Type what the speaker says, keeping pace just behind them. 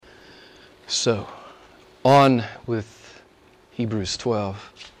So, on with Hebrews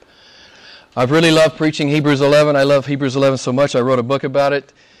 12. I've really loved preaching Hebrews 11. I love Hebrews 11 so much, I wrote a book about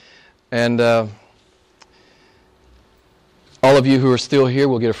it. And all of you who are still here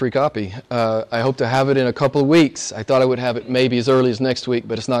will get a free copy. I hope to have it in a couple of weeks. I thought I would have it maybe as early as next week,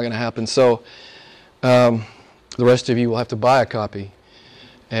 but it's not going to happen. So, the rest of you will have to buy a copy.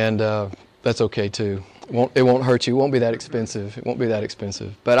 And that's okay too. It won't hurt you. It won't be that expensive. It won't be that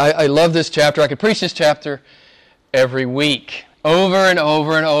expensive. But I love this chapter. I could preach this chapter every week, over and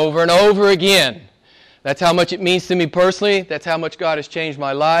over and over and over again. That's how much it means to me personally. That's how much God has changed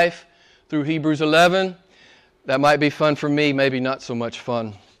my life through Hebrews 11. That might be fun for me, maybe not so much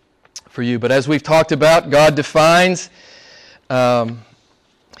fun for you. But as we've talked about, God defines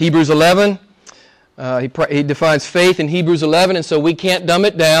Hebrews 11. He defines faith in Hebrews 11, and so we can't dumb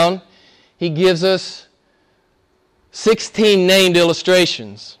it down. He gives us 16 named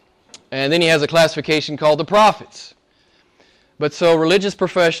illustrations. And then he has a classification called the prophets. But so religious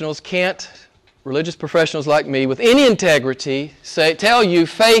professionals like me with any integrity tell you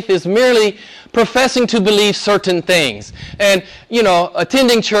faith is merely professing to believe certain things. And,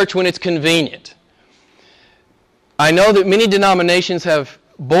 attending church when it's convenient. I know that many denominations have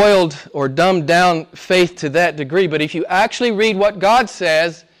boiled or dumbed down faith to that degree, but if you actually read what God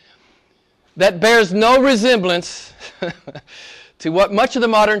says, that bears no resemblance to what much of the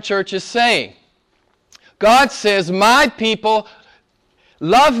modern church is saying. God says, my people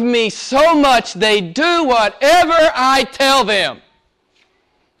love me so much they do whatever I tell them.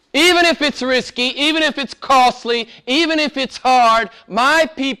 Even if it's risky, even if it's costly, even if it's hard, my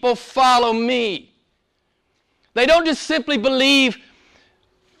people follow me. They don't just simply believe,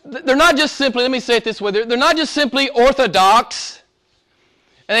 they're not just simply, let me say it this way, they're not just simply orthodox,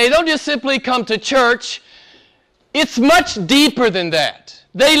 and they don't just simply come to church. It's much deeper than that.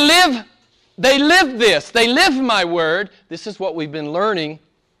 They live this. They live my word. This is what we've been learning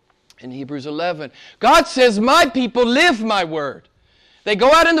in Hebrews 11. God says, my people live my word. They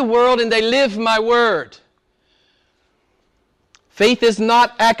go out in the world and they live my word. Faith is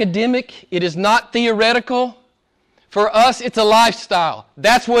not academic. It is not theoretical. For us, it's a lifestyle.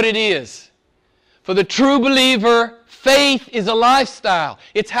 That's what it is. For the true believer, faith is a lifestyle.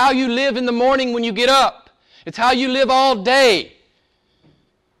 It's how you live in the morning when you get up. It's how you live all day.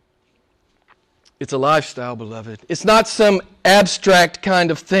 It's a lifestyle, beloved. It's not some abstract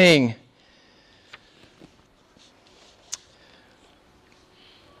kind of thing.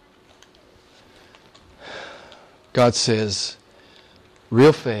 God says,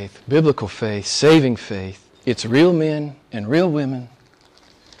 real faith, biblical faith, saving faith, it's real men and real women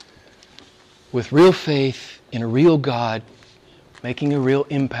with real faith in a real God making a real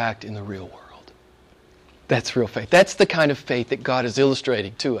impact in the real world. That's real faith. That's the kind of faith that God is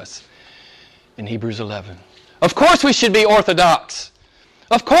illustrating to us in Hebrews 11. Of course we should be orthodox.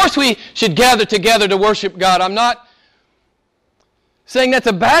 Of course we should gather together to worship God. I'm not saying that's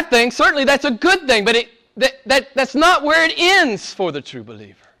a bad thing. Certainly that's a good thing, but that's not where it ends for the true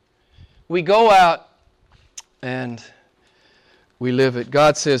believer. We go out and we live it.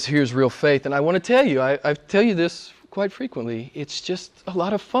 God says, here's real faith. And I want to tell you, I tell you this quite frequently, it's just a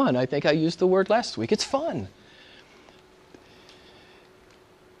lot of fun. I think I used the word last week. It's fun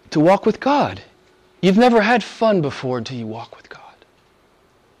to walk with God. You've never had fun before until you walk with God.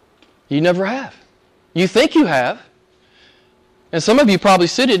 You never have. You think you have. And some of you probably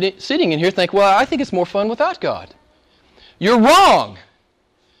sitting in here think, well, I think it's more fun without God. You're wrong.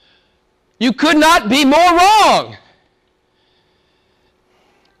 You could not be more wrong.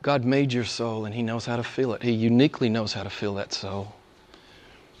 God made your soul and He knows how to fill it. He uniquely knows how to fill that soul.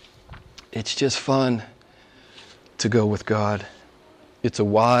 It's just fun to go with God. It's a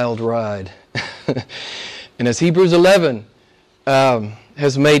wild ride. And as Hebrews 11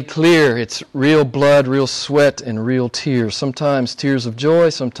 has made clear, it's real blood, real sweat, and real tears. Sometimes tears of joy,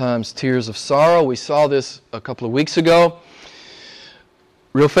 sometimes tears of sorrow. We saw this a couple of weeks ago.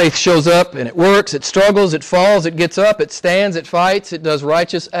 Real faith shows up and it works, it struggles, it falls, it gets up, it stands, it fights, it does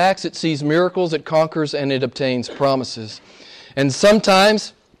righteous acts, it sees miracles, it conquers, and it obtains promises. And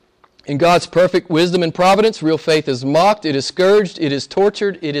sometimes, in God's perfect wisdom and providence, real faith is mocked, it is scourged, it is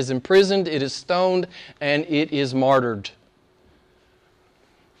tortured, it is imprisoned, it is stoned, and it is martyred.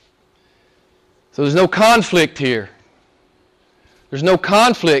 So there's no conflict here. There's no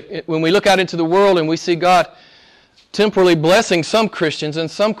conflict when we look out into the world and we see God temporarily blessing some Christians, and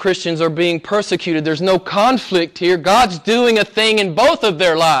some Christians are being persecuted. There's no conflict here. God's doing a thing in both of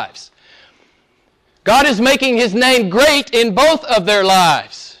their lives. God is making His name great in both of their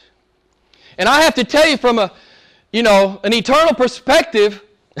lives. And I have to tell you from an eternal perspective,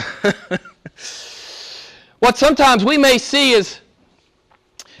 What sometimes we may see as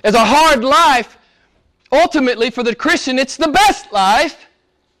a hard life, ultimately for the Christian, it's the best life.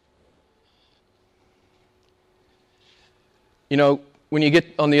 You know, when you get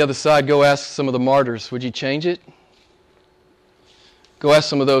on the other side, go ask some of the martyrs, would you change it? Go ask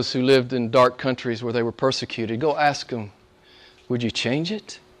some of those who lived in dark countries where they were persecuted. Go ask them, would you change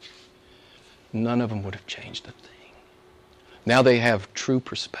it? None of them would have changed a thing. Now they have true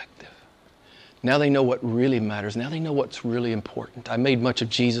perspective. Now they know what really matters. Now they know what's really important. I made much of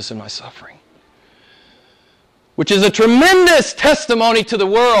Jesus in my suffering, which is a tremendous testimony to the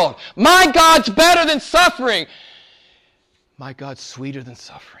world. My God's better than suffering. My God's sweeter than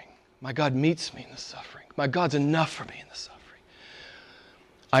suffering. My God meets me in the suffering. My God's enough for me in the suffering.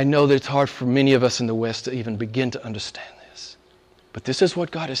 I know that it's hard for many of us in the West to even begin to understand this. But this is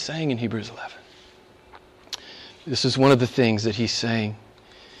what God is saying in Hebrews 11. This is one of the things that He's saying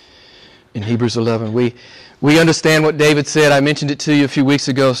in Hebrews 11. We understand what David said. I mentioned it to you a few weeks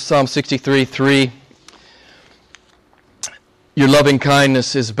ago, Psalm 63:3. Your loving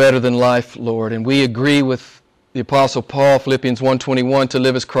kindness is better than life, Lord. And we agree with the Apostle Paul, Philippians 1:21, to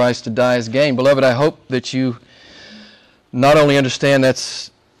live as Christ, to die as gain. Beloved, I hope that you not only understand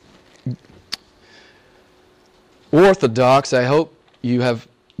that's orthodox, I hope you have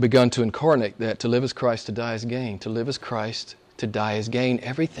begun to incarnate that. To live as Christ, to die as gain. To live as Christ, to die as gain.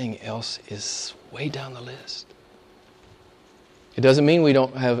 Everything else is way down the list. It doesn't mean we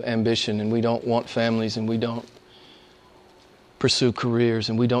don't have ambition and we don't want families and we don't pursue careers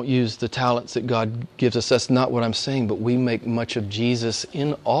and we don't use the talents that God gives us. That's not what I'm saying, but we make much of Jesus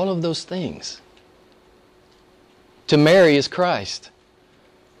in all of those things. To marry is Christ.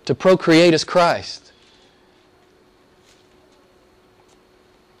 To procreate is Christ.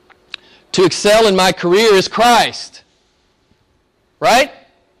 To excel in my career is Christ. Right?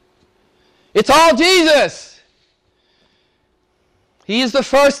 It's all Jesus. He is the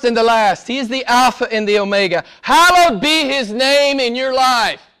first and the last. He is the Alpha and the Omega. Hallowed be His name in your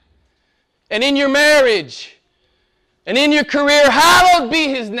life and in your marriage and in your career. Hallowed be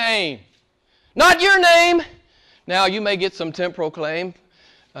His name. Not your name. Now, you may get some temporal claim,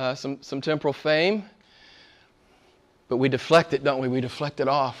 some temporal fame, but we deflect it, don't we? We deflect it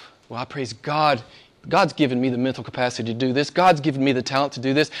off. Well, I praise God. God's given me the mental capacity to do this. God's given me the talent to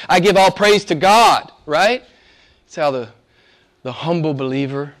do this. I give all praise to God, right? That's how the humble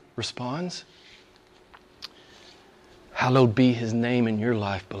believer responds. Hallowed be His name in your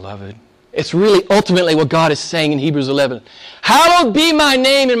life, beloved. It's really ultimately what God is saying in Hebrews 11. Hallowed be my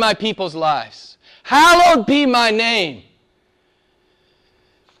name in my people's lives. Hallowed be my name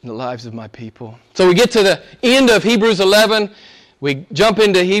in the lives of my people. So we get to the end of Hebrews 11. We jump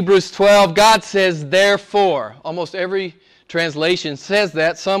into Hebrews 12. God says, therefore. Almost every translation says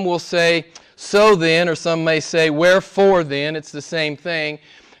that. Some will say, so then, or some may say, wherefore then. It's the same thing.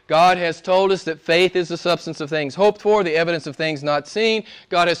 God has told us that faith is the substance of things hoped for, the evidence of things not seen.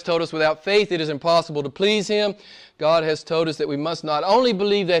 God has told us without faith it is impossible to please Him. God has told us that we must not only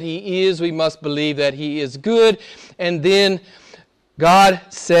believe that He is, we must believe that He is good. And then God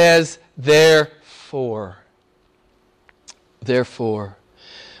says, therefore. Therefore.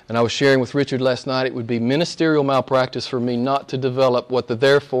 And I was sharing with Richard last night, it would be ministerial malpractice for me not to develop what the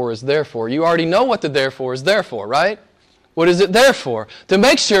therefore is there for. You already know what the therefore is there for, right? What is it there for? To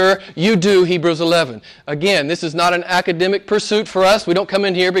make sure you do Hebrews 11. Again, this is not an academic pursuit for us. We don't come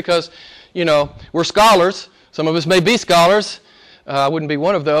in here because, we're scholars. Some of us may be scholars. I wouldn't be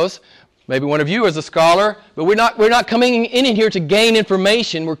one of those. Maybe one of you is a scholar. But we're not coming in here to gain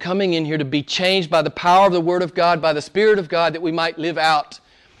information. We're coming in here to be changed by the power of the Word of God, by the Spirit of God, that we might live out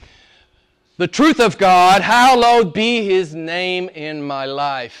the truth of God. Hallowed be His name in my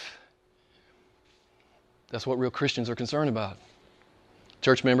life. That's what real Christians are concerned about.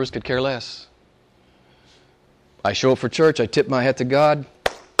 Church members could care less. I show up for church, I tip my hat to God,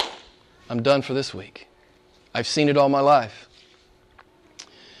 I'm done for this week. I've seen it all my life.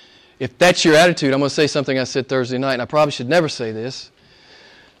 If that's your attitude, I'm going to say something I said Thursday night, and I probably should never say this.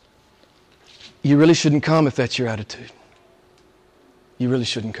 You really shouldn't come if that's your attitude. You really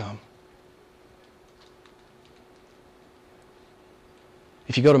shouldn't come.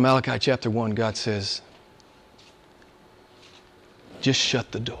 If you go to Malachi chapter 1, God says, just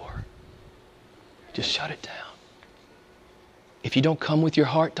shut the door. Just shut it down. If you don't come with your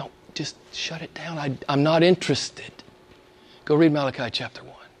heart, don't just shut it down. I'm not interested. Go read Malachi chapter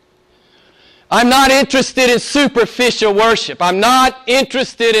 1. I'm not interested in superficial worship. I'm not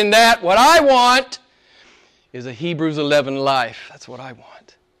interested in that. What I want is a Hebrews 11 life. That's what I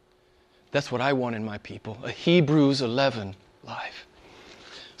want. That's what I want in my people. A Hebrews 11 life.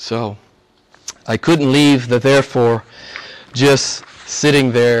 So, I couldn't leave the therefore just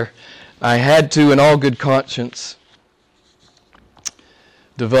sitting there. I had to, in all good conscience,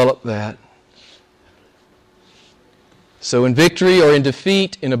 develop that. So in victory or in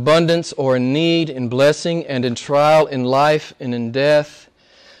defeat, in abundance or in need, in blessing and in trial, in life and in death,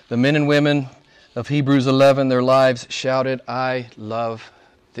 the men and women of Hebrews 11, their lives shouted, I love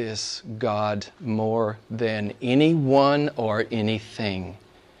this God more than anyone or anything.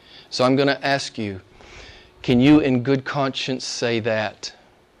 So I'm going to ask you, can you in good conscience say that?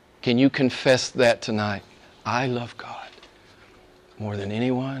 Can you confess that tonight? I love God more than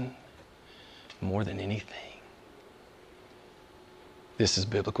anyone, more than anything. This is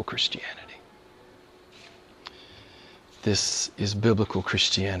biblical Christianity. This is biblical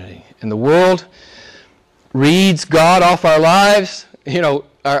Christianity. And the world reads God off our lives. You know,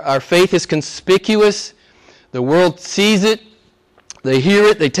 our faith is conspicuous. The world sees it. They hear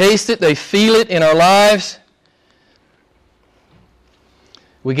it. They taste it. They feel it in our lives.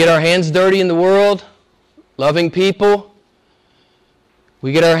 We get our hands dirty in the world, loving people.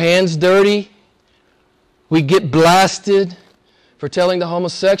 We get our hands dirty. We get blasted for telling the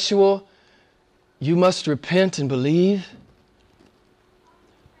homosexual, you must repent and believe.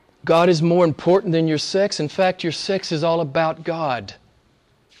 God is more important than your sex. In fact, your sex is all about God.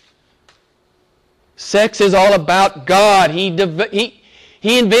 Sex is all about God. He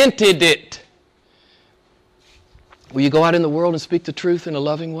invented it. Will you go out in the world and speak the truth in a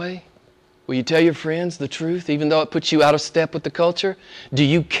loving way? Will you tell your friends the truth, even though it puts you out of step with the culture? Do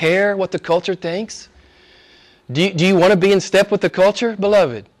you care what the culture thinks? Do you want to be in step with the culture?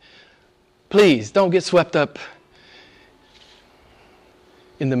 Beloved, please don't get swept up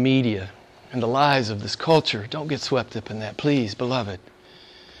in the media and the lies of this culture. Don't get swept up in that. Please, beloved,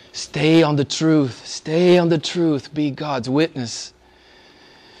 stay on the truth. Stay on the truth. Be God's witness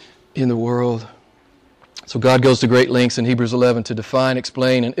in the world. So God goes to great lengths in Hebrews 11 to define,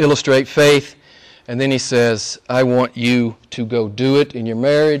 explain, and illustrate faith. And then He says, I want you to go do it in your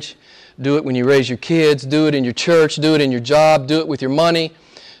marriage. Do it when you raise your kids. Do it in your church. Do it in your job. Do it with your money.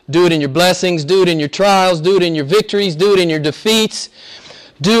 Do it in your blessings. Do it in your trials. Do it in your victories. Do it in your defeats.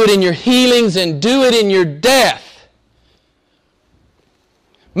 Do it in your healings, and do it in your death.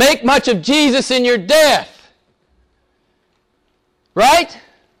 Make much of Jesus in your death. Right?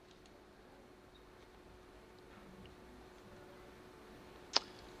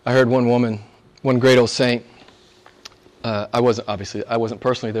 I heard one woman, one great old saint, I wasn't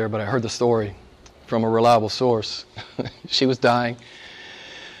personally there, but I heard the story from a reliable source. She was dying,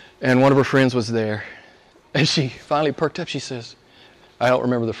 and one of her friends was there, and she finally perked up. She says, I don't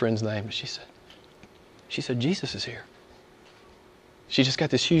remember the friend's name, but she said, Jesus is here. She just got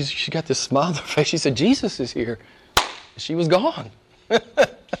this huge, she got this smile on her face. She said, Jesus is here. She was gone. It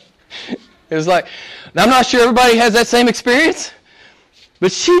was like, now I'm not sure everybody has that same experience,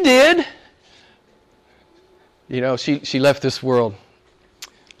 but she did. You know, she left this world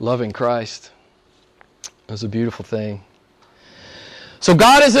loving Christ. It was a beautiful thing. So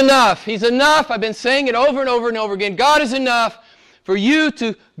God is enough. He's enough. I've been saying it over and over and over again. God is enough for you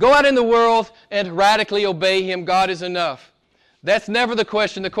to go out in the world and radically obey Him. God is enough. That's never the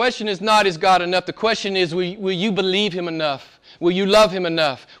question. The question is not, is God enough? The question is, will you believe Him enough? Will you love Him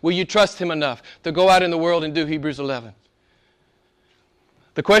enough? Will you trust Him enough to go out in the world and do Hebrews 11?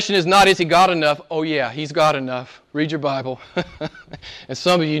 The question is not, is He God enough? Oh yeah, He's God enough. Read your Bible. And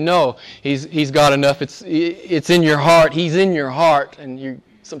some of you know He's God enough. It's in your heart. He's in your heart. And you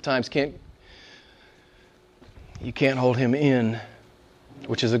sometimes can't hold Him in,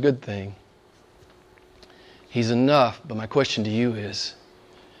 which is a good thing. He's enough. But my question to you is,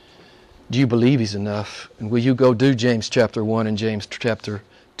 do you believe He's enough? And will you go do James chapter 1 and James chapter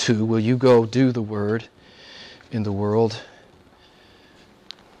 2? Will you go do the Word in the world?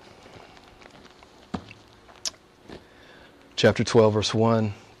 Chapter 12, verse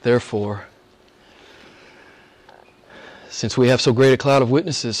 1, therefore, since we have so great a cloud of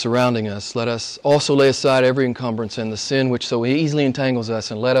witnesses surrounding us, let us also lay aside every encumbrance and the sin which so easily entangles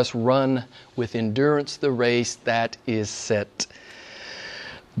us, and let us run with endurance the race that is set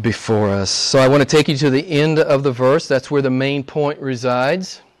before us. So I want to take you to the end of the verse. That's where the main point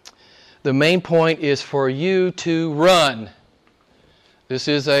resides. The main point is for you to run. This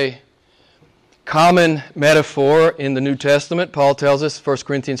is a common metaphor in the New Testament. Paul tells us, 1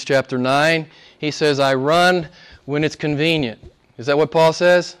 Corinthians chapter 9, he says, I run when it's convenient. Is that what Paul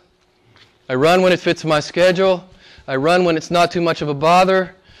says? I run when it fits my schedule. I run when it's not too much of a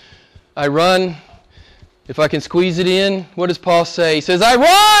bother. I run if I can squeeze it in. What does Paul say? He says, I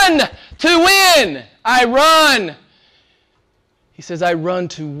run to win. I run He says, I run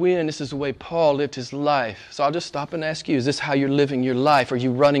to win. This is the way Paul lived his life. So I'll just stop and ask you, is this how you're living your life? Are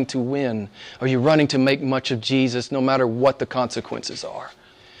you running to win? Are you running to make much of Jesus no matter what the consequences are?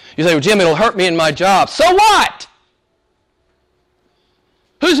 You say, well, Jim, it'll hurt me in my job. So what?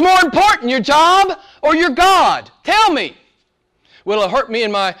 Who's more important, your job or your God? Tell me. Well, it'll hurt me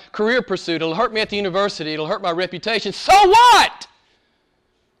in my career pursuit. It'll hurt me at the university. It'll hurt my reputation. So what?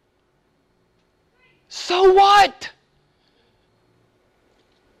 So what?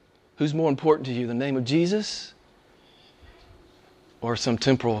 Who's more important to you, the name of Jesus or some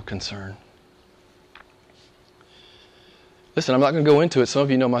temporal concern? Listen, I'm not going to go into it. Some of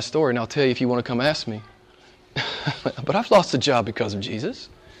you know my story, and I'll tell you if you want to come ask me. But I've lost a job because of Jesus.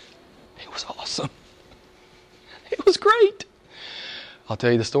 It was awesome. It was great. I'll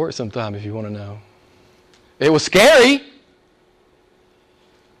tell you the story sometime if you want to know. It was scary,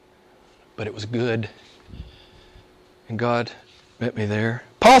 but it was good. And God met me there.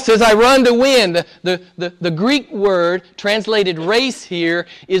 Paul says, I run to win. The Greek word translated race here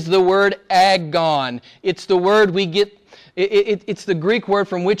is the word agon. It's the word we get, it's the Greek word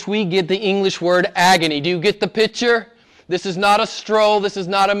from which we get the English word agony. Do you get the picture? This is not a stroll. This is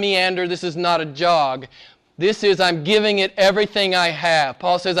not a meander. This is not a jog. This is, I'm giving it everything I have.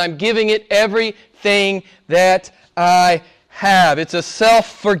 Paul says, I'm giving it everything that I have. It's a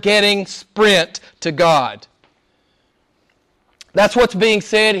self-forgetting sprint to God. That's what's being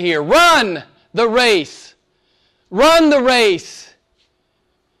said here. Run the race. Run the race.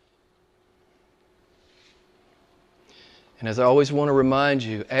 And as I always want to remind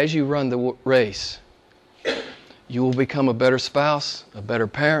you, as you run the race, you will become a better spouse, a better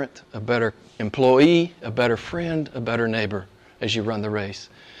parent, a better employee, a better friend, a better neighbor as you run the race.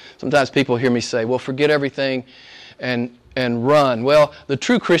 Sometimes people hear me say, well, forget everything and run. Well, the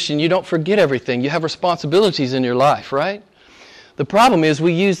true Christian, you don't forget everything. You have responsibilities in your life, right? The problem is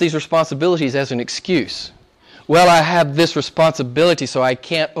we use these responsibilities as an excuse. Well, I have this responsibility, so I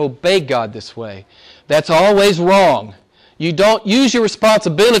can't obey God this way. That's always wrong. You don't use your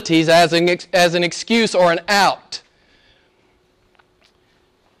responsibilities as an excuse or an out.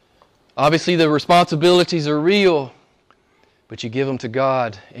 Obviously, the responsibilities are real, but you give them to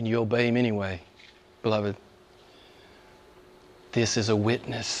God and you obey Him anyway. Beloved, this is a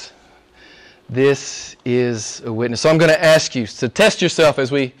witness. This is a witness. So I'm going to ask you to test yourself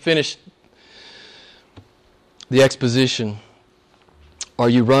as we finish the exposition. Are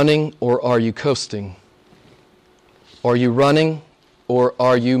you running or are you coasting? Are you running or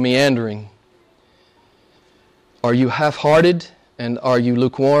are you meandering? Are you half-hearted and are you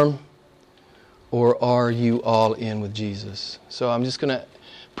lukewarm? Or are you all in with Jesus? So I'm just going to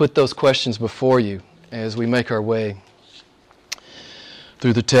put those questions before you as we make our way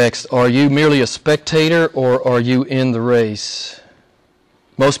through the text. Are you merely a spectator or are you in the race?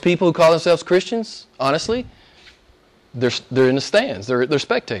 Most people who call themselves Christians, honestly, they're in the stands. They're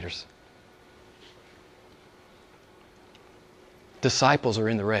spectators. Disciples are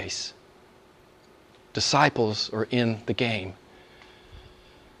in the race. Disciples are in the game.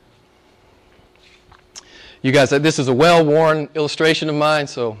 You guys, this is a well-worn illustration of mine,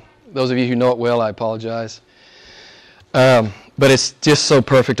 so those of you who know it well, I apologize. But it's just so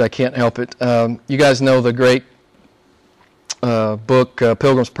perfect, I can't help it. You guys know the great book,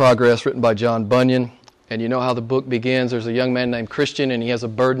 Pilgrim's Progress, written by John Bunyan. And you know how the book begins. There's a young man named Christian, and he has a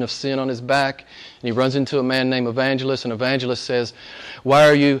burden of sin on his back. And he runs into a man named Evangelist, and Evangelist says, why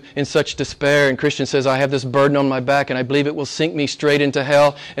are you in such despair? And Christian says, I have this burden on my back, and I believe it will sink me straight into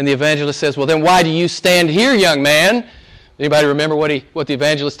hell. And the Evangelist says, well, then why do you stand here, young man? Anybody remember what the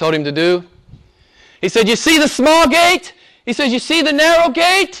Evangelist told him to do? He said, you see the small gate? He says, you see the narrow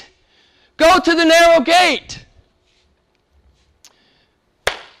gate? Go to the narrow gate.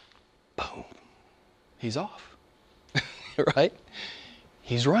 Boom. He's off. Right?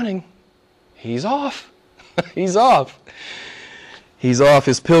 He's running. He's off. He's off. He's off.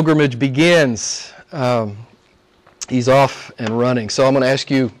 His pilgrimage begins. He's off and running. So I'm going to ask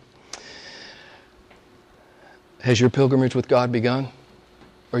you, has your pilgrimage with God begun?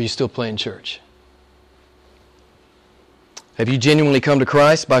 Or are you still playing church? Have you genuinely come to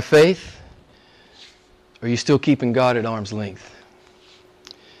Christ by faith? Or are you still keeping God at arm's length?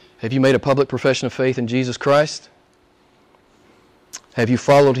 Have you made a public profession of faith in Jesus Christ? Have you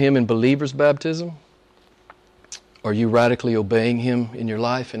followed Him in believer's baptism? Are you radically obeying Him in your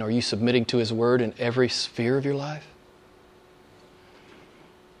life? And are you submitting to His Word in every sphere of your life?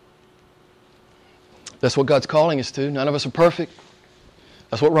 That's what God's calling us to. None of us are perfect.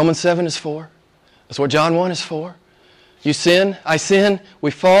 That's what Romans 7 is for. That's what John 1 is for. You sin, I sin, we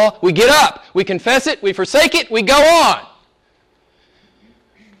fall, we get up, we confess it, we forsake it, we go on.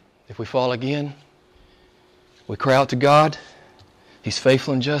 we fall again, we cry out to God. He's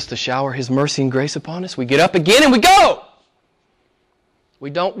faithful and just to shower His mercy and grace upon us. We get up again and we go. We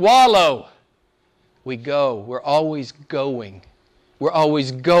don't wallow. We go. We're always going. We're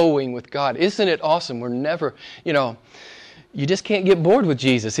always going with God. Isn't it awesome? We're never, you just can't get bored with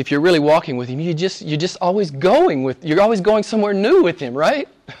Jesus. If you're really walking with Him, you're just always going you're always going somewhere new with Him, right?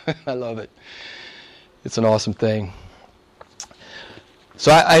 I love it. It's an awesome thing.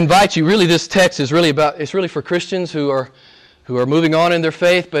 So I invite you, really this text is really it's really for Christians who are moving on in their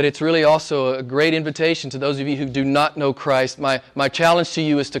faith, but it's really also a great invitation to those of you who do not know Christ. My challenge to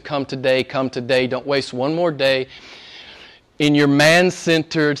you is to come today. Don't waste one more day in your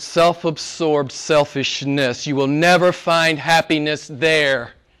man-centered, self-absorbed selfishness. You will never find happiness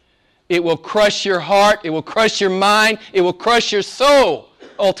there. It will crush your heart. It will crush your mind. It will crush your soul,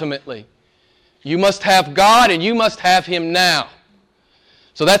 ultimately. You must have God, and you must have Him now.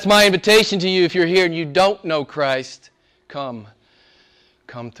 So that's my invitation to you if you're here and you don't know Christ. Come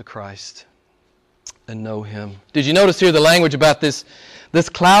to Christ and know Him. Did you notice here the language about this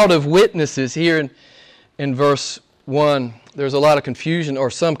cloud of witnesses here in verse 1? There's a lot of confusion, or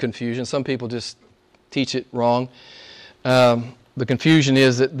some confusion. Some people just teach it wrong. The confusion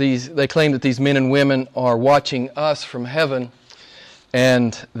is that they claim that these men and women are watching us from heaven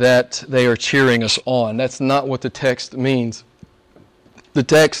and that they are cheering us on. That's not what the text means. The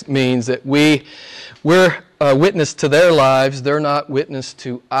text means that we're witness to their lives. They're not witness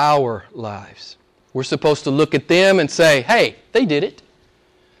to our lives. We're supposed to look at them and say, hey, they did it.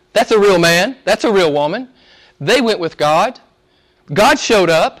 That's a real man. That's a real woman. They went with God. God showed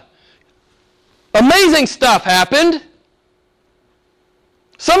up. Amazing stuff happened.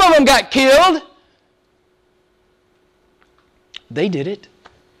 Some of them got killed. They did it.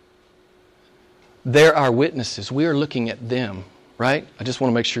 They're our witnesses. We are looking at them. Right? I just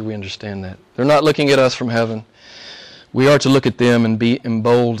want to make sure we understand that. They're not looking at us from heaven. We are to look at them and be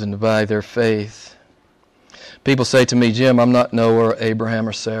emboldened by their faith. People say to me, Jim, I'm not Noah or Abraham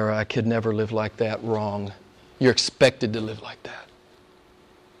or Sarah. I could never live like that. Wrong. You're expected to live like that.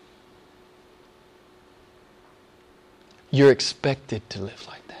 You're expected to live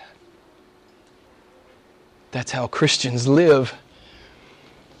like that. That's how Christians live.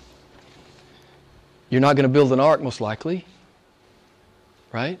 You're not going to build an ark, most likely.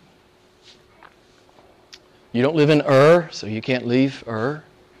 Right? You don't live in Ur, so you can't leave Ur,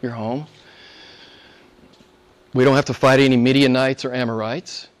 your home. We don't have to fight any Midianites or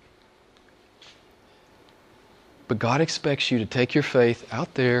Amorites. But God expects you to take your faith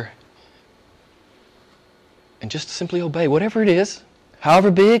out there and just simply obey, whatever it is,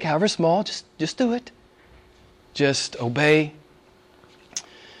 however big, however small, just do it. Just obey.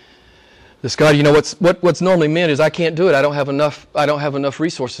 This God, what's normally meant is I can't do it. I don't have enough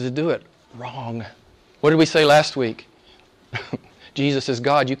resources to do it. Wrong. What did we say last week? Jesus is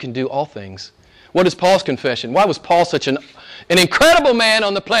God. You can do all things. What is Paul's confession? Why was Paul such an incredible man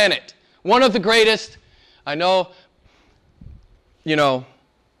on the planet? One of the greatest. I know,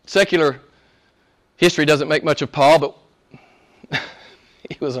 secular history doesn't make much of Paul, but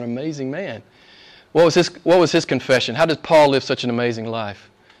he was an amazing man. What was his confession? How did Paul live such an amazing life?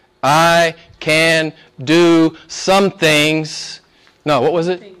 I can do some things. No, what was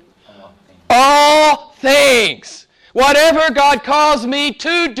it? All things. Whatever God calls me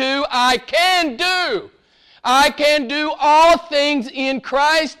to do, I can do. I can do all things in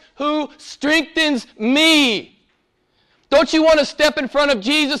Christ who strengthens me. Don't you want to step in front of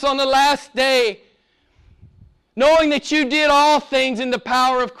Jesus on the last day, knowing that you did all things in the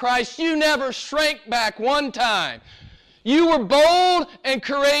power of Christ? You never shrank back one time. You were bold and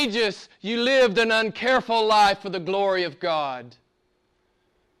courageous. You lived an uncareful life for the glory of God.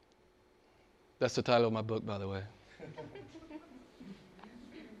 That's the title of my book, by the way.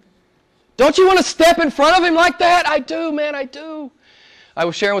 Don't you want to step in front of Him like that? I do, man, I do. I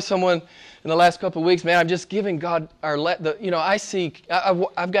was sharing with someone in the last couple of weeks, man, I'm just giving God I've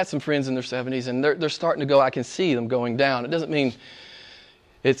got some friends in their 70s, and they're starting to go, I can see them going down. It doesn't mean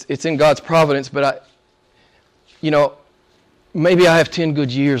it's in God's providence, but maybe I have 10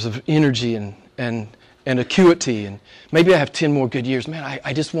 good years of energy and acuity, and maybe I have 10 more good years. Man,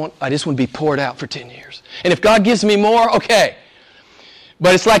 I just want to be poured out for 10 years. And if God gives me more, okay.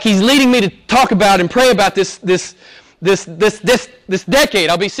 But it's like He's leading me to talk about and pray about this decade.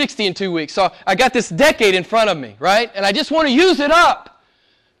 I'll be 60 in 2 weeks. So I got this decade in front of me, right? And I just want to use it up.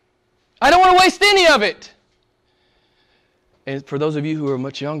 I don't want to waste any of it. And for those of you who are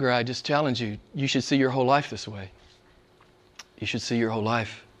much younger, I just challenge you, you should see your whole life this way. You should see your whole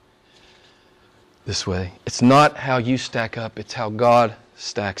life this way. It's not how you stack up, it's how God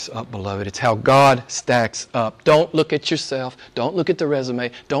stacks up, beloved. It's how God stacks up. Don't look at yourself. Don't look at the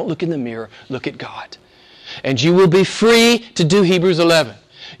resume. Don't look in the mirror. Look at God. And you will be free to do Hebrews 11.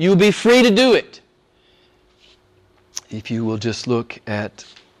 You will be free to do it if you will just look at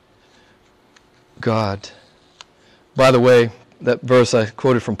God. By the way, that verse I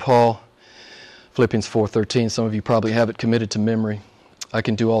quoted from Paul, Philippians 4:13, some of you probably have it committed to memory. I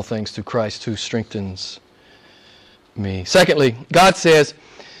can do all things through Christ who strengthens me. Secondly, God says,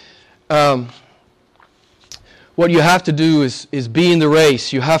 what you have to do is be in the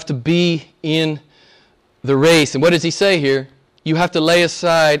race. You have to be in the race. And what does he say here? You have to lay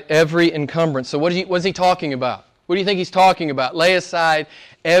aside every encumbrance. So what is he talking about? What do you think he's talking about? Lay aside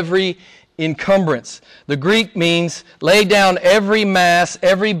every encumbrance. The Greek means lay down every mass,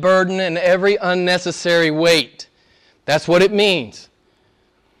 every burden, and every unnecessary weight. That's what it means.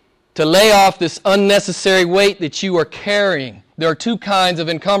 To lay off this unnecessary weight that you are carrying. There are two kinds of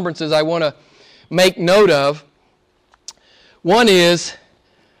encumbrances I want to make note of. One is,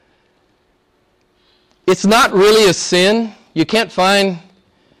 it's not really a sin. You can't find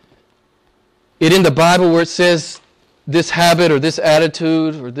it in the Bible where it says this habit or this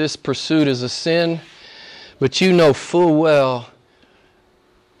attitude or this pursuit is a sin. But you know full well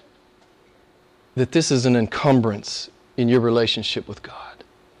that this is an encumbrance in your relationship with God.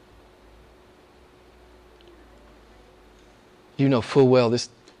 You know full well this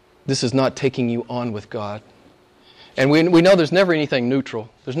is not taking you on with God. And we know there's never anything neutral.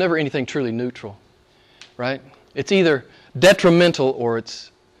 There's never anything truly neutral. Right? It's either detrimental or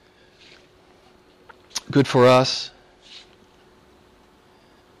it's good for us.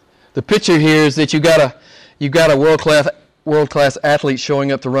 The picture here is that you got a world-class athlete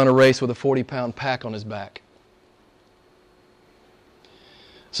showing up to run a race with a 40-pound pack on his back.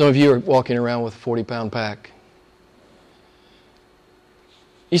 Some of you are walking around with a 40-pound pack.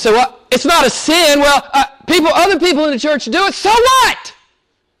 You say, well, it's not a sin. Well, other people in the church do it. So what?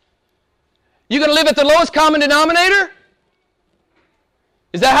 You going to live at the lowest common denominator?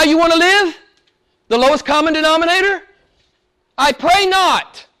 Is that how you want to live? The lowest common denominator? I pray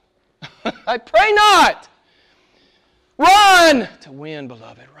not. I pray not. Run to win,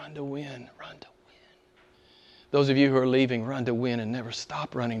 beloved. Run to win. Run to win. Those of you who are leaving, run to win and never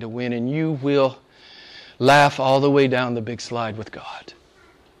stop running to win, and you will laugh all the way down the big slide with God.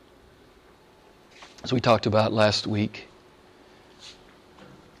 As we talked about last week,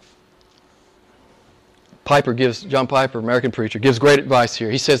 John Piper, American preacher, gives great advice here.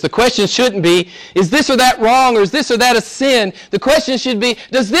 He says, the question shouldn't be, is this or that wrong or is this or that a sin? The question should be,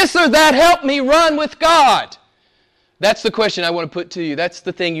 does this or that help me run with God? That's the question I want to put to you. That's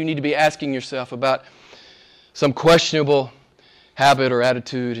the thing you need to be asking yourself about some questionable habit or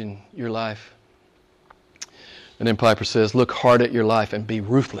attitude in your life. And then Piper says, look hard at your life and be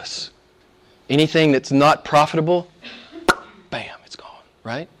ruthless. Anything that's not profitable, bam, it's gone,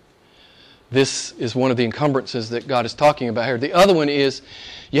 right? This is one of the encumbrances that God is talking about here. The other one is,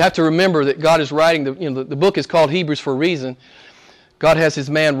 you have to remember that God is writing, the book is called Hebrews for a reason. God has His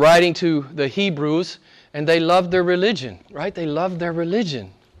man writing to the Hebrews, and they loved their religion, right? They loved their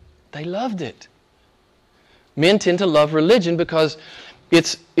religion. They loved it. Men tend to love religion because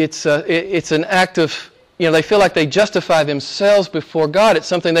it's an act of, they feel like they justify themselves before God. It's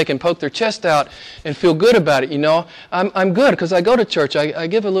something they can poke their chest out and feel good about it. I'm good because I go to church. I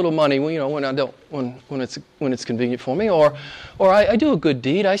give a little money when it's convenient for me, or I do a good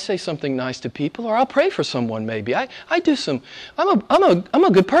deed. I say something nice to people, or I'll pray for someone. Maybe I'm a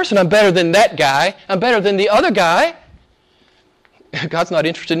good person. I'm better than that guy. I'm better than the other guy. God's not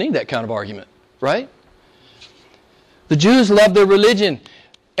interested in that kind of argument, right? The Jews loved their religion.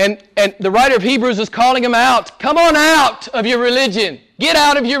 And the writer of Hebrews is calling them out. Come on out of your religion. Get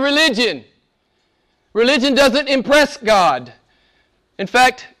out of your religion. Religion doesn't impress God. In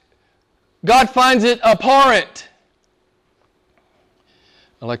fact, God finds it abhorrent.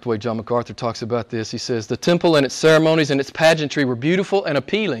 I like the way John MacArthur talks about this. He says, the temple and its ceremonies and its pageantry were beautiful and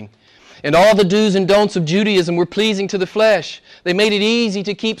appealing. And all the do's and don'ts of Judaism were pleasing to the flesh. They made it easy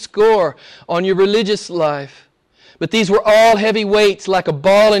to keep score on your religious life. But these were all heavy weights like a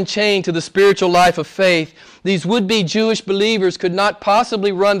ball and chain to the spiritual life of faith. These would-be Jewish believers could not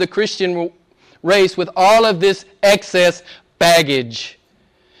possibly run the Christian race with all of this excess baggage.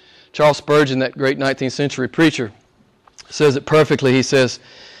 Charles Spurgeon, that great 19th century preacher, says it perfectly. He says,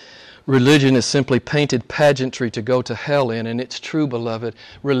 religion is simply painted pageantry to go to hell in. And it's true, beloved.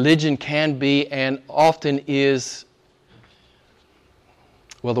 Religion can be and often is,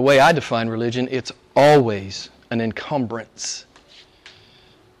 well, the way I define religion, it's always an encumbrance.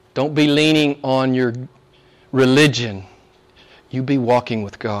 Don't be leaning on your religion. You be walking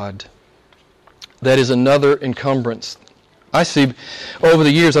with God. That is another encumbrance. I see, over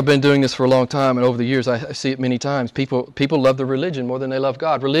the years, I've been doing this for a long time, and over the years I see it many times. People love the religion more than they love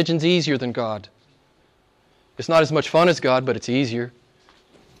God. Religion's easier than God. It's not as much fun as God, but it's easier.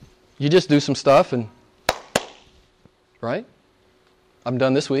 You just do some stuff and, right? I'm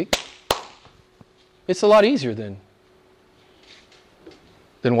done this week. It's a lot easier than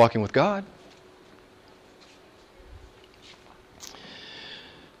walking with God.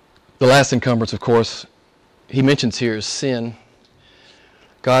 The last encumbrance, of course, he mentions here is sin.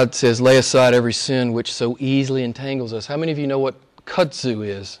 God says, lay aside every sin which so easily entangles us. How many of you know what kudzu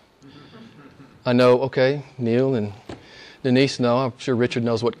is? I know, okay, Neil and Denise know. I'm sure Richard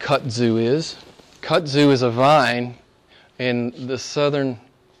knows what kudzu is. Kudzu is a vine in the southern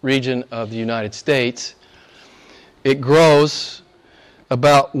region of the United States. It grows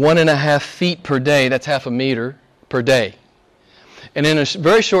about 1.5 feet per day. That's half a meter per day. And in a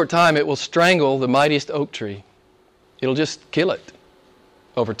very short time, it will strangle the mightiest oak tree. It'll just kill it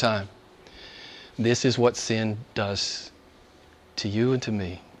over time. This is what sin does to you and to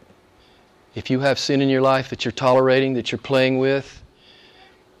me. If you have sin in your life that you're tolerating, that you're playing with,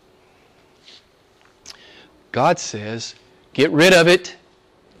 God says, get rid of it.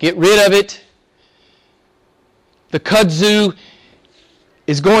 Get rid of it. The kudzu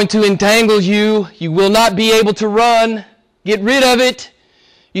is going to entangle you. You will not be able to run. Get rid of it.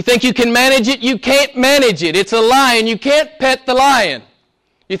 You think you can manage it? You can't manage it. It's a lion. You can't pet the lion.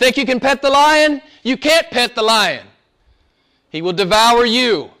 You think you can pet the lion? You can't pet the lion. He will devour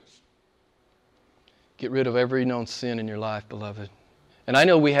you. Get rid of every known sin in your life, beloved. And I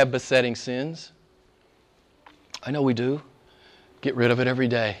know we have besetting sins. I know we do. Get rid of it every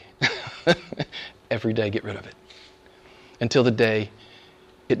day. Every day, get rid of it. Until the day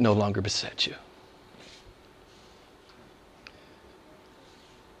it no longer besets you.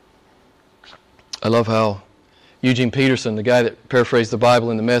 I love how Eugene Peterson, the guy that paraphrased the Bible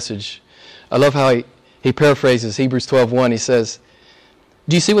in the Message, I love how he paraphrases Hebrews 12:1. He says,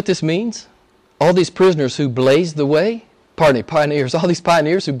 do you see what this means? All these prisoners who blazed the way, pioneers, all these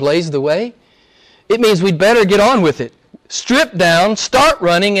pioneers who blazed the way, it means we'd better get on with it. Strip down, start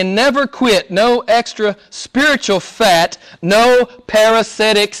running, and never quit. No extra spiritual fat, no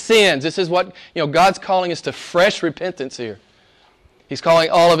parasitic sins. This is what, God's calling us to fresh repentance here. He's calling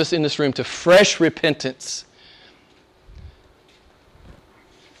all of us in this room to fresh repentance.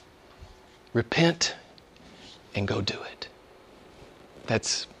 Repent and go do it.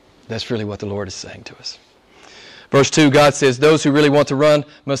 That's really what the Lord is saying to us. Verse 2, God says, those who really want to run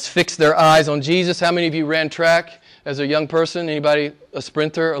must fix their eyes on Jesus. How many of you ran track as a young person? Anybody a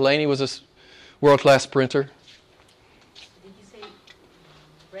sprinter? Eleni was a world-class sprinter. Did you say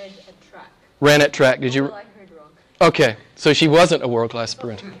ran at track? Ran at track. Did you? I heard wrong. Okay, so she wasn't a world-class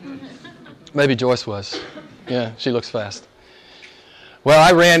sprinter. Maybe Joyce was. Yeah, she looks fast. Well,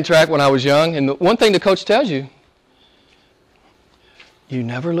 I ran track when I was young, and the one thing the coach tells you, you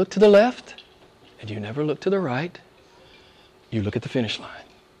never look to the left, and you never look to the right. You look at the finish line.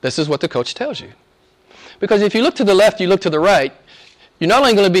 This is what the coach tells you. Because if you look to the left, you look to the right, you're not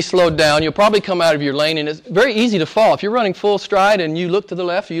only going to be slowed down, you'll probably come out of your lane, and it's very easy to fall. If you're running full stride and you look to the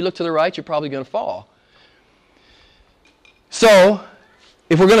left or you look to the right, you're probably going to fall. So,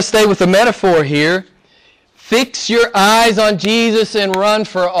 if we're going to stay with the metaphor here, fix your eyes on Jesus and run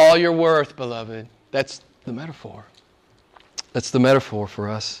for all you're worth, beloved. That's the metaphor. That's the metaphor for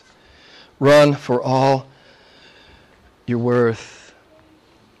us. Run for all you're worth.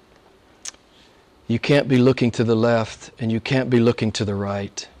 You can't be looking to the left and you can't be looking to the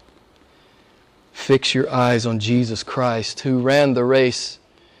right. Fix your eyes on Jesus Christ, who ran the race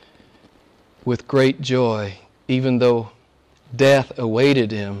with great joy, even though death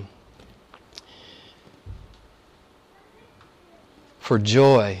awaited him. For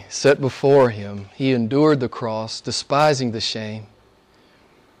joy set before him, he endured the cross, despising the shame,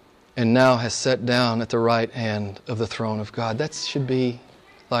 and now has sat down at the right hand of the throne of God. That should be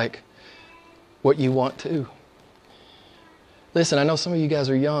like what you want too. Listen, I know some of you guys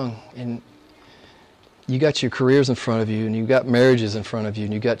are young, and you got your careers in front of you, and you got marriages in front of you,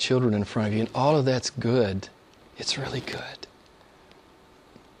 and you got children in front of you, and all of that's good. It's really good.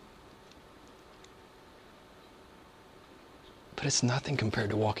 But it's nothing compared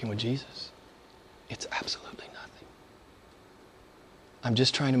to walking with Jesus. It's absolutely nothing. I'm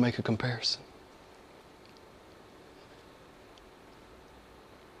just trying to make a comparison.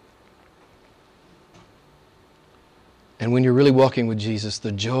 And when you're really walking with Jesus,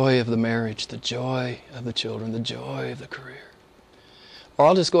 the joy of the marriage, the joy of the children, the joy of the career, or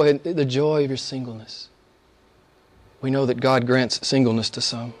I'll just go ahead, the joy of your singleness, We know that God grants singleness to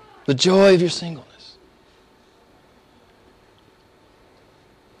some. The joy of your singleness.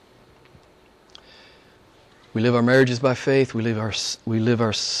 We live our marriages by faith. We live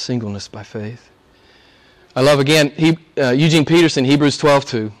our singleness by faith. I love again Eugene Peterson, Hebrews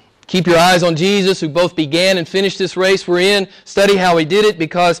 12:2. Keep your eyes on Jesus, who both began and finished this race we're in. Study how He did it,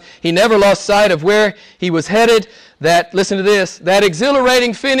 because He never lost sight of where He was headed. That, listen to this, that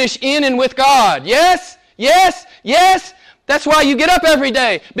exhilarating finish in and with God. Yes, yes, yes. That's why you get up every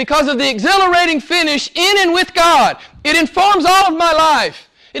day, because of the exhilarating finish in and with God. It informs all of my life.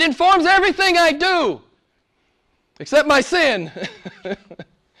 It informs everything I do, except my sin.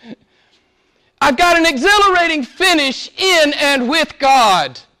 I've got an exhilarating finish in and with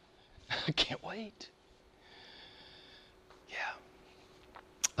God. I can't wait. Yeah.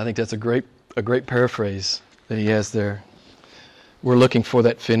 I think that's a great paraphrase that he has there. We're looking for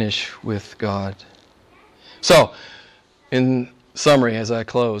that finish with God. So, in summary, as I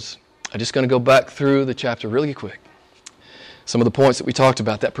close, I'm just going to go back through the chapter really quick. Some of the points that we talked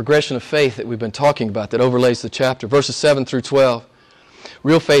about, that progression of faith that we've been talking about that overlays the chapter, verses 7 through 12.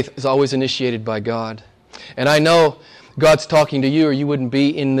 Real faith is always initiated by God. And I know God's talking to you, or you wouldn't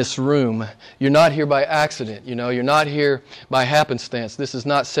be in this room. You're not here by accident. You're not here by happenstance. This is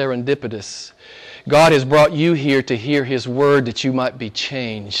not serendipitous. God has brought you here to hear His Word that you might be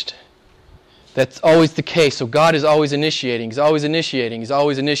changed. That's always the case. So God is always initiating. He's always initiating. He's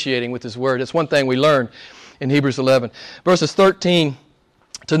always initiating with His Word. That's one thing we learned in Hebrews 11. Verses 13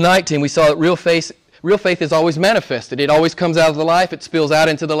 to 19, we saw that real faith is always manifested. It always comes out of the life. It spills out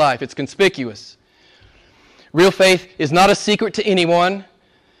into the life. It's conspicuous. Real faith is not a secret to anyone.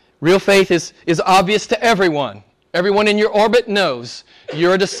 Real faith is obvious to everyone. Everyone in your orbit knows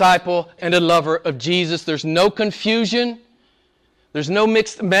you're a disciple and a lover of Jesus. There's no confusion. There's no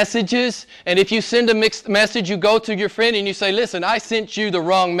mixed messages. And if you send a mixed message, you go to your friend and you say, listen, I sent you the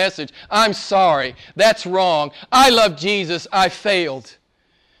wrong message. I'm sorry. That's wrong. I love Jesus. I failed.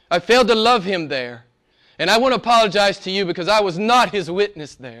 I failed to love Him there. And I want to apologize to you because I was not His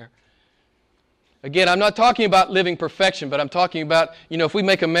witness there. Again, I'm not talking about living perfection, but I'm talking about, if we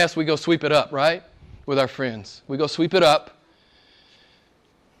make a mess, we go sweep it up, right? With our friends. We go sweep it up.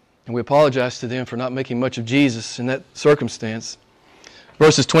 And we apologize to them for not making much of Jesus in that circumstance.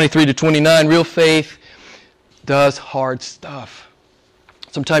 Verses 23 to 29, real faith does hard stuff.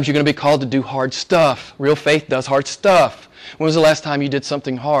 Sometimes you're going to be called to do hard stuff. Real faith does hard stuff. When was the last time you did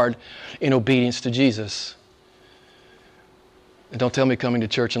something hard in obedience to Jesus? And don't tell me coming to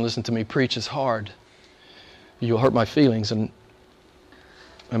church and listen to me preach is hard. You'll hurt my feelings, and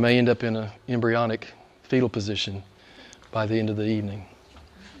I may end up in an embryonic fetal position by the end of the evening.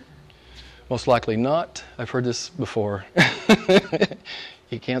 Most likely not. I've heard this before.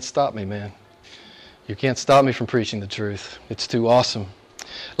 You can't stop me, man. You can't stop me from preaching the truth. It's too awesome.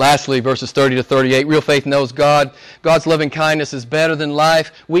 Lastly, verses 30 to 38, real faith knows God. God's loving kindness is better than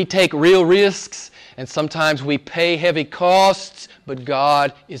life. We take real risks, and sometimes we pay heavy costs, but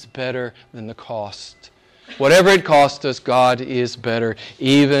God is better than the cost. Whatever it costs us, God is better,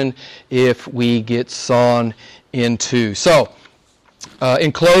 even if we get sawn in two. So,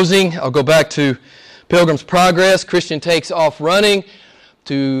 in closing, I'll go back to Pilgrim's Progress. Christian takes off running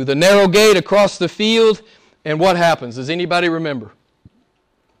to the narrow gate across the field, and what happens? Does anybody remember?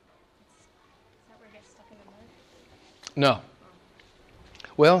 No.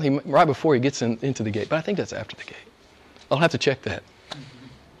 Well, right before he gets into the gate, but I think that's after the gate. I'll have to check that.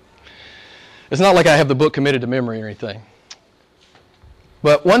 It's not like I have the book committed to memory or anything.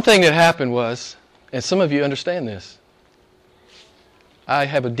 But one thing that happened was, and some of you understand this, I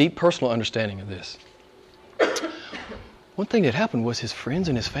have a deep personal understanding of this. One thing that happened was his friends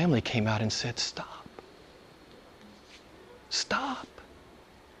and his family came out and said, stop. Stop.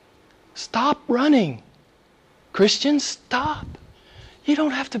 Stop running. Christians, stop. You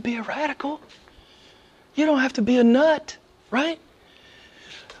don't have to be a radical. You don't have to be a nut, right?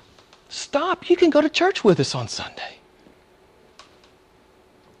 Stop. You can go to church with us on Sunday.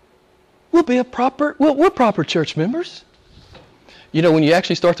 We're proper church members. When you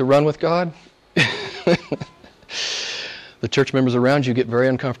actually start to run with God, the church members around you get very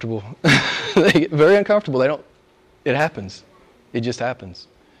uncomfortable. They get very uncomfortable. It happens. It just happens.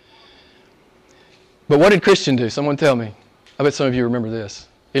 But what did Christian do? Someone tell me. I bet some of you remember this.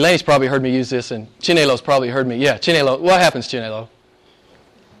 Elaine's probably heard me use this, and Chinelo's probably heard me. Yeah, Chinelo. What happens, Chinelo?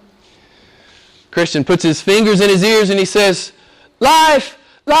 Christian puts his fingers in his ears and he says, life,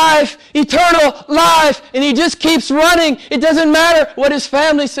 life, eternal life. And he just keeps running. It doesn't matter what his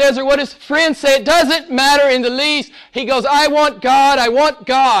family says or what his friends say. It doesn't matter in the least. He goes, I want God, I want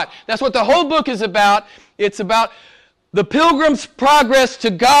God. That's what the whole book is about. It's about The pilgrim's progress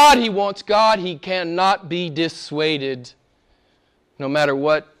to God, he wants God. He cannot be dissuaded. No matter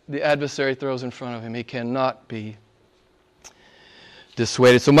what the adversary throws in front of him, he cannot be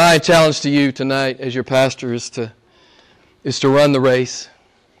dissuaded. So my challenge to you tonight as your pastor is to run the race.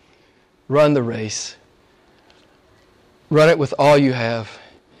 Run the race. Run it with all you have.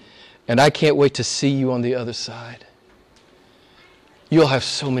 And I can't wait to see you on the other side. You'll have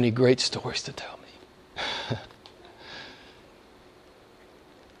so many great stories to tell me.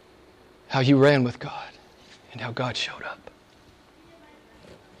 How you ran with God and how God showed up.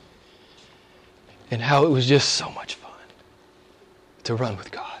 And how it was just so much fun to run with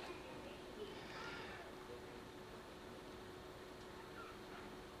God.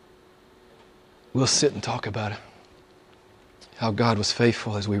 We'll sit and talk about it. How God was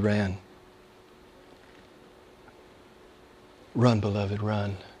faithful as we ran. Run, beloved,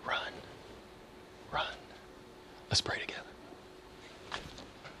 run, run, run. Let's pray together.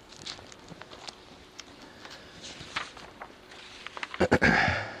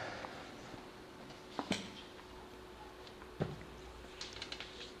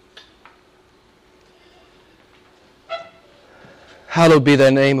 Hallowed be thy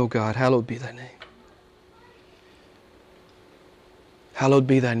name, O God. Hallowed be thy name. Hallowed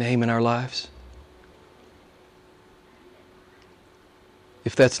be thy name in our lives.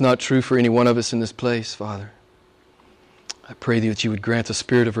 If that's not true for any one of us in this place, Father, I pray that you would grant a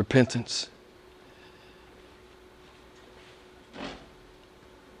spirit of repentance.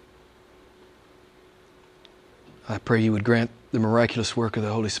 I pray you would grant the miraculous work of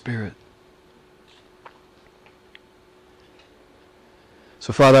the Holy Spirit.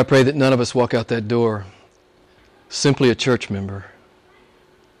 So, Father, I pray that none of us walk out that door simply a church member.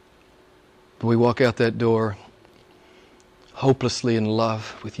 But we walk out that door hopelessly in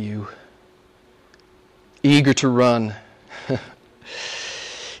love with you, eager to run,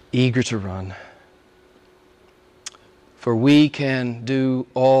 eager to run. For we can do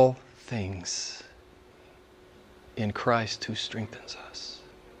all things in Christ who strengthens us.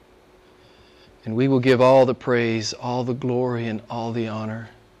 And we will give all the praise, all the glory, and all the honor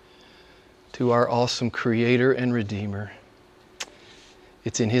to our awesome Creator and Redeemer.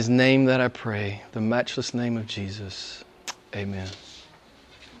 It's in His name that I pray, the matchless name of Jesus. Amen.